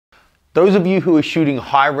Those of you who are shooting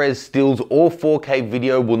high-res stills or 4K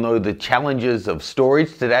video will know the challenges of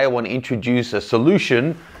storage. Today I want to introduce a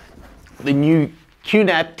solution, the new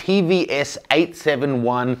QNAP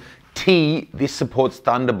TVS-871T. This supports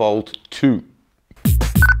Thunderbolt 2.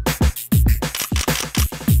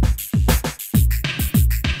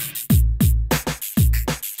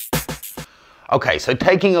 Okay, so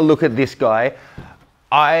taking a look at this guy,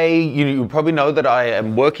 you probably know that I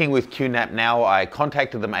am working with QNAP now. I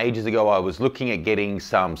contacted them ages ago. I was looking at getting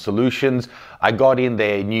some solutions. I got in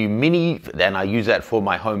their new Mini, and I use that for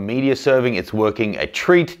my home media serving. It's working a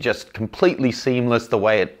treat, just completely seamless the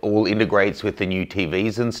way it all integrates with the new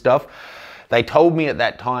TVs and stuff. They told me at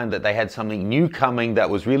that time that they had something new coming that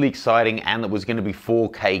was really exciting and that was going to be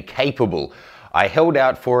 4K capable. I held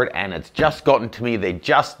out for it and it's just gotten to me.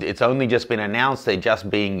 It's only just been announced, they're just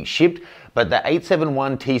being shipped. But the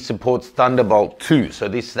 871T supports Thunderbolt 2, so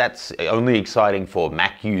that's only exciting for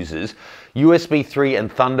Mac users. USB 3 and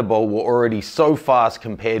Thunderbolt were already so fast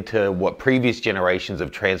compared to what previous generations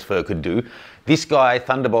of transfer could do. This guy,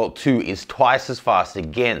 Thunderbolt 2, is twice as fast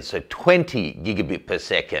again, so 20 gigabit per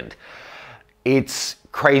second. It's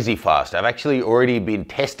crazy fast. I've actually already been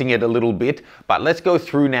testing it a little bit, but let's go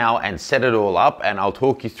through now and set it all up and I'll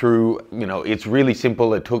talk you through, it's really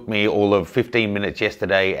simple. It took me all of 15 minutes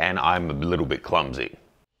yesterday and I'm a little bit clumsy.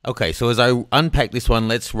 Okay, so as I unpack this one,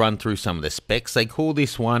 let's run through some of the specs. They call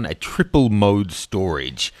this one a triple mode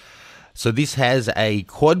storage. So this has a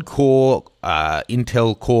quad-core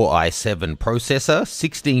Intel Core i7 processor,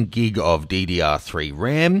 16 gig of DDR3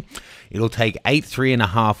 RAM. It'll take 8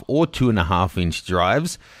 3.5 or 2.5 inch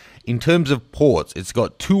drives. In terms of ports, it's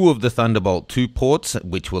got 2 of the Thunderbolt 2 ports,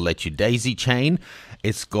 which will let you daisy chain.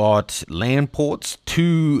 It's got LAN ports,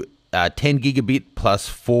 2 10 gigabit plus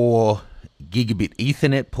 4 gigabit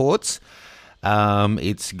Ethernet ports.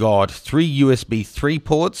 It's got 3 USB 3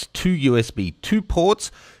 ports, 2 USB 2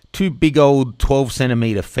 ports, 2 big old 12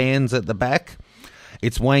 centimeter fans at the back.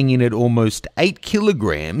 It's weighing in at almost 8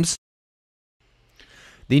 kilograms.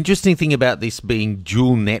 The interesting thing about this being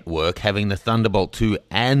dual network, having the Thunderbolt 2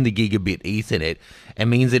 and the gigabit Ethernet, it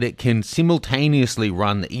means that it can simultaneously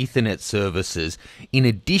run the Ethernet services in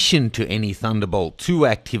addition to any Thunderbolt 2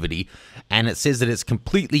 activity, and it says that it's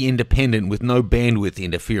completely independent with no bandwidth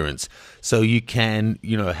interference. So you can,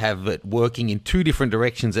 have it working in 2 different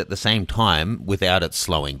directions at the same time without it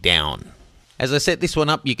slowing down. As I set this one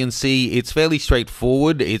up, you can see it's fairly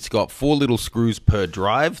straightforward. It's got 4 little screws per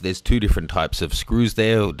drive. There's 2 different types of screws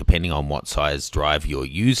there, depending on what size drive you're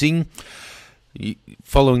using.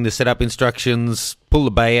 Following the setup instructions, pull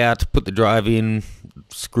the bay out, put the drive in,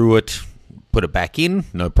 screw it, put it back in,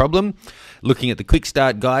 no problem. Looking at the quick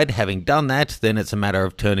start guide, having done that, then it's a matter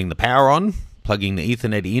of turning the power on, plugging the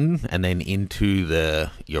Ethernet in and then into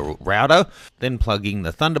your router, then plugging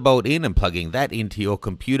the Thunderbolt in and plugging that into your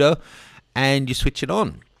computer, and you switch it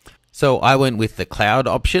on. So I went with the cloud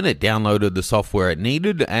option. It downloaded the software it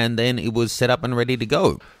needed and then it was set up and ready to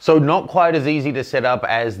go. So not quite as easy to set up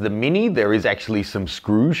as the Mini. There is actually some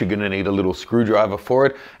screws. You're going to need a little screwdriver for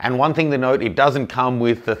it. And one thing to note, it doesn't come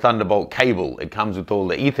with the Thunderbolt cable. It comes with all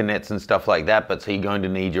the Ethernets and stuff like that, but so you're going to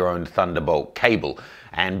need your own Thunderbolt cable.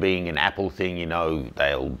 And being an Apple thing,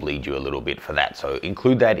 they'll bleed you a little bit for that. So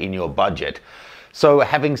include that in your budget. So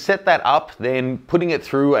having set that up, then putting it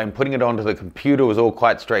through and putting it onto the computer was all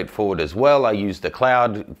quite straightforward as well. I used the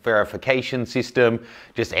cloud verification system,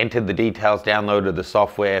 just entered the details, downloaded the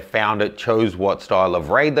software, found it, chose what style of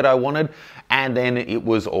RAID that I wanted, and then it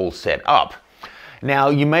was all set up. Now,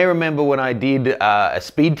 you may remember when I did a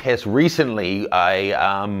speed test recently,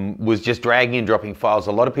 I was just dragging and dropping files.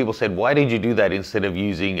 A lot of people said, why did you do that instead of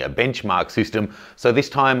using a benchmark system? So this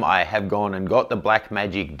time I have gone and got the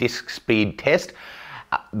Blackmagic disk speed test.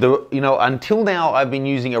 Until now I've been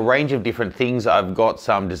using a range of different things. I've got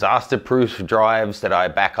some disaster-proof drives that I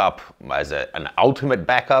back up as an ultimate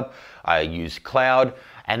backup. I use cloud,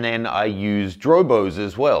 and then I use Drobos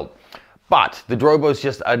as well. But the Drobos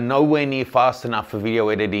just are nowhere near fast enough for video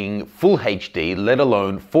editing full HD, let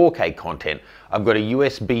alone 4K content. I've got a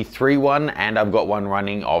USB 3 one and I've got one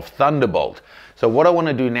running off Thunderbolt. So what I want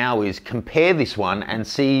to do now is compare this one and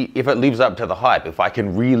see if it lives up to the hype, if I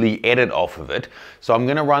can really edit off of it. So I'm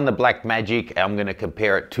going to run the Blackmagic, I'm going to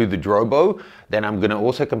compare it to the Drobo. Then I'm going to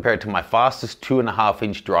also compare it to my fastest 2.5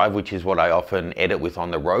 inch drive, which is what I often edit with on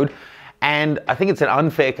the road. And I think it's an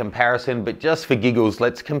unfair comparison, but just for giggles,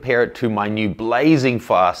 let's compare it to my new blazing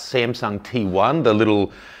fast Samsung T1, the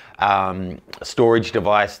little storage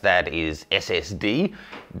device that is SSD,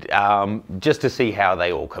 just to see how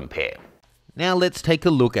they all compare. Now let's take a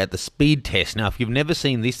look at the speed test. Now if you've never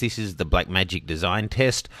seen this is the Blackmagic design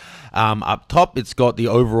test. Up top it's got the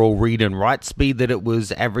overall read and write speed that it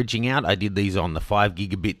was averaging out. I did these on the 5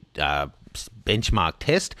 gigabit benchmark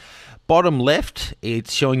test. Bottom left,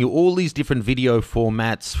 it's showing you all these different video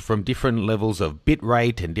formats from different levels of bit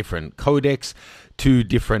rate and different codecs to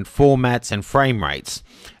different formats and frame rates.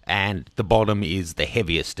 And the bottom is the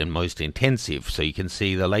heaviest and most intensive. So you can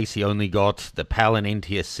see the Lacey only got the PAL and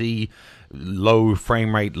NTSC low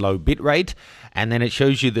frame rate, low bit rate, and then it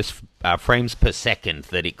shows you this frames per second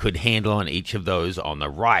that it could handle on each of those on the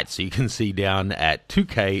right. So you can see down at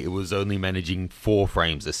 2K it was only managing 4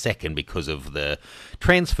 frames a second because of the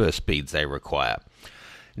transfer speeds they require.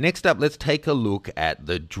 Next up, let's take a look at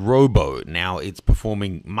the Drobo. Now it's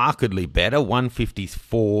performing markedly better,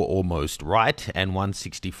 154 almost write and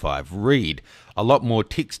 165 read. A lot more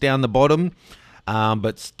ticks down the bottom.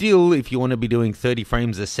 But still, if you want to be doing 30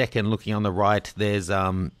 frames a second, looking on the right, there's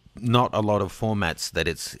not a lot of formats that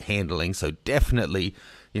it's handling. So definitely,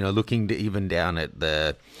 looking to even down at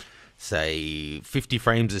the, say, 50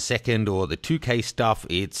 frames a second or the 2K stuff,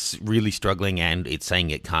 it's really struggling and it's saying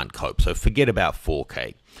it can't cope. So forget about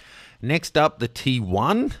 4K. Next up, the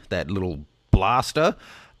T1, that little blaster.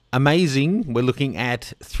 Amazing, we're looking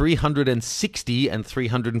at 360 and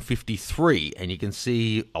 353, and you can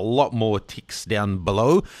see a lot more ticks down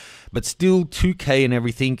below, but still 2K and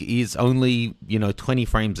everything is only, 20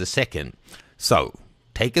 frames a second. So,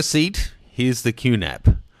 take a seat, here's the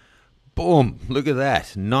QNAP. Boom, look at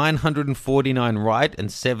that, 949 write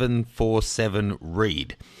and 747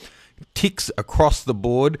 read. Ticks across the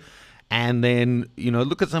board. And then,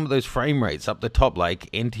 look at some of those frame rates up the top,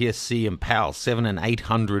 like NTSC and PAL, 700 and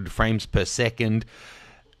 800 frames per second.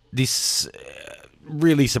 This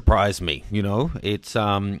really surprised me, It's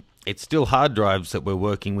still hard drives that we're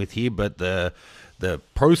working with here, but the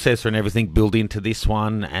processor and everything built into this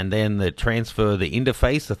one, and then the transfer, the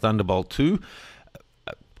interface, the Thunderbolt 2,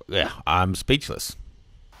 yeah, I'm speechless.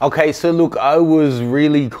 Okay, so look, I was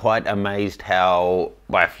really quite amazed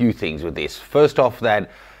by a few things with this. First off,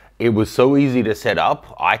 that it was so easy to set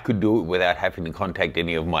up. I could do it without having to contact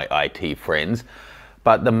any of my IT friends.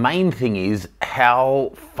 But the main thing is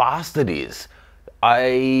how fast it is.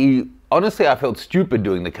 Honestly, I felt stupid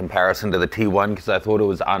doing the comparison to the T1 because I thought it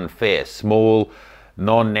was unfair. Small,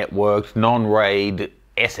 non-networked, non-RAID,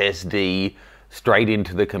 SSD, straight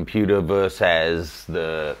into the computer versus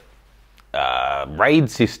the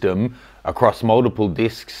RAID system across multiple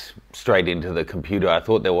disks straight into the computer. I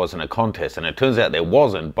thought there wasn't a contest, and it turns out there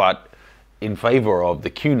wasn't, but in favor of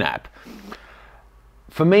the QNAP.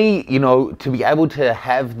 For me, to be able to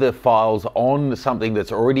have the files on something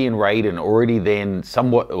that's already in RAID and already then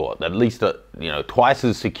somewhat, or at least, twice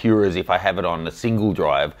as secure as if I have it on a single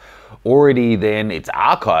drive, already then it's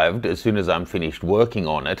archived as soon as I'm finished working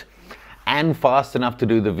on it, and fast enough to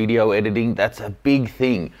do the video editing, that's a big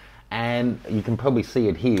thing. And you can probably see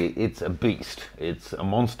it here, it's a beast. It's a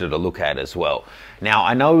monster to look at as well. Now,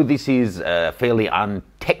 I know this is a fairly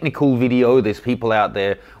untechnical video. There's people out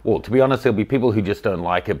there, well, to be honest, there'll be people who just don't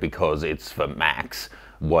like it because it's for Macs,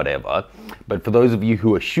 whatever. But for those of you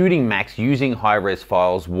who are shooting Macs, using high-res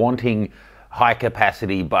files, wanting high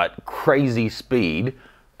capacity but crazy speed,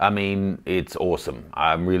 I mean, it's awesome.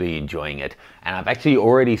 I'm really enjoying it. And I've actually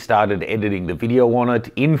already started editing the video on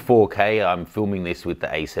it in 4K. I'm filming this with the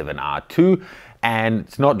A7R II, and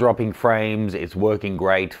it's not dropping frames. It's working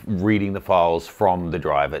great, reading the files from the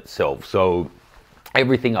drive itself. So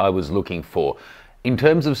everything I was looking for. In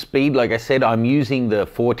terms of speed, like I said, I'm using the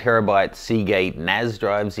 4 terabyte Seagate NAS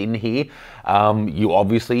drives in here. You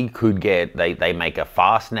obviously could get, they make a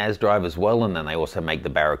fast NAS drive as well, and then they also make the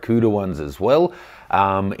Barracuda ones as well.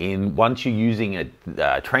 Once you're using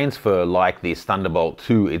a transfer like this Thunderbolt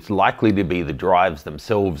 2, it's likely to be the drives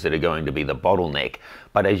themselves that are going to be the bottleneck.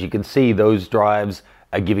 But as you can see, those drives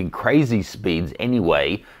are giving crazy speeds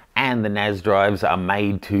anyway, and the NAS drives are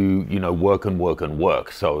made to, work and work and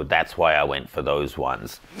work. So that's why I went for those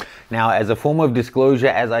ones. Now, as a form of disclosure,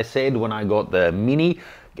 as I said, when I got the Mini,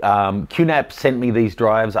 QNAP sent me these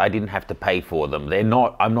drives. I didn't have to pay for them.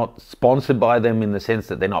 I'm not sponsored by them in the sense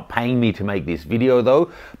that they're not paying me to make this video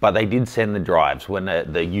though, but they did send the drives, when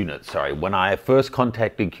the units, sorry. When I first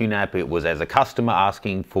contacted QNAP, it was as a customer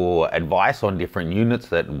asking for advice on different units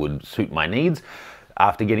that would suit my needs.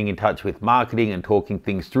 After getting in touch with marketing and talking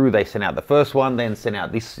things through, they sent out the first one, then sent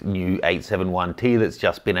out this new 871T that's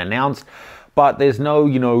just been announced. But there's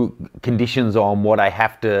no, conditions on what I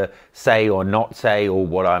have to say or not say, or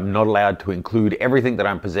what I'm not allowed to include. Everything that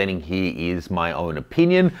I'm presenting here is my own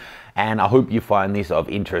opinion, and I hope you find this of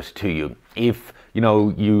interest to you. If you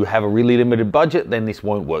know, you have a really limited budget, then this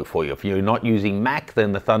won't work for you. If you're not using Mac,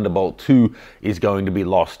 then the Thunderbolt 2 is going to be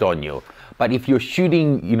lost on you. But if you're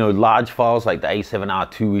shooting, you know, large files like the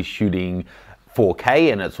A7R2 is shooting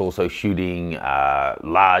 4K and it's also shooting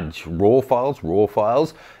large RAW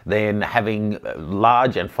files, then having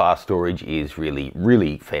large and fast storage is really,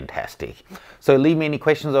 really fantastic. So leave me any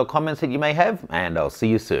questions or comments that you may have, and I'll see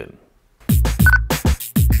you soon.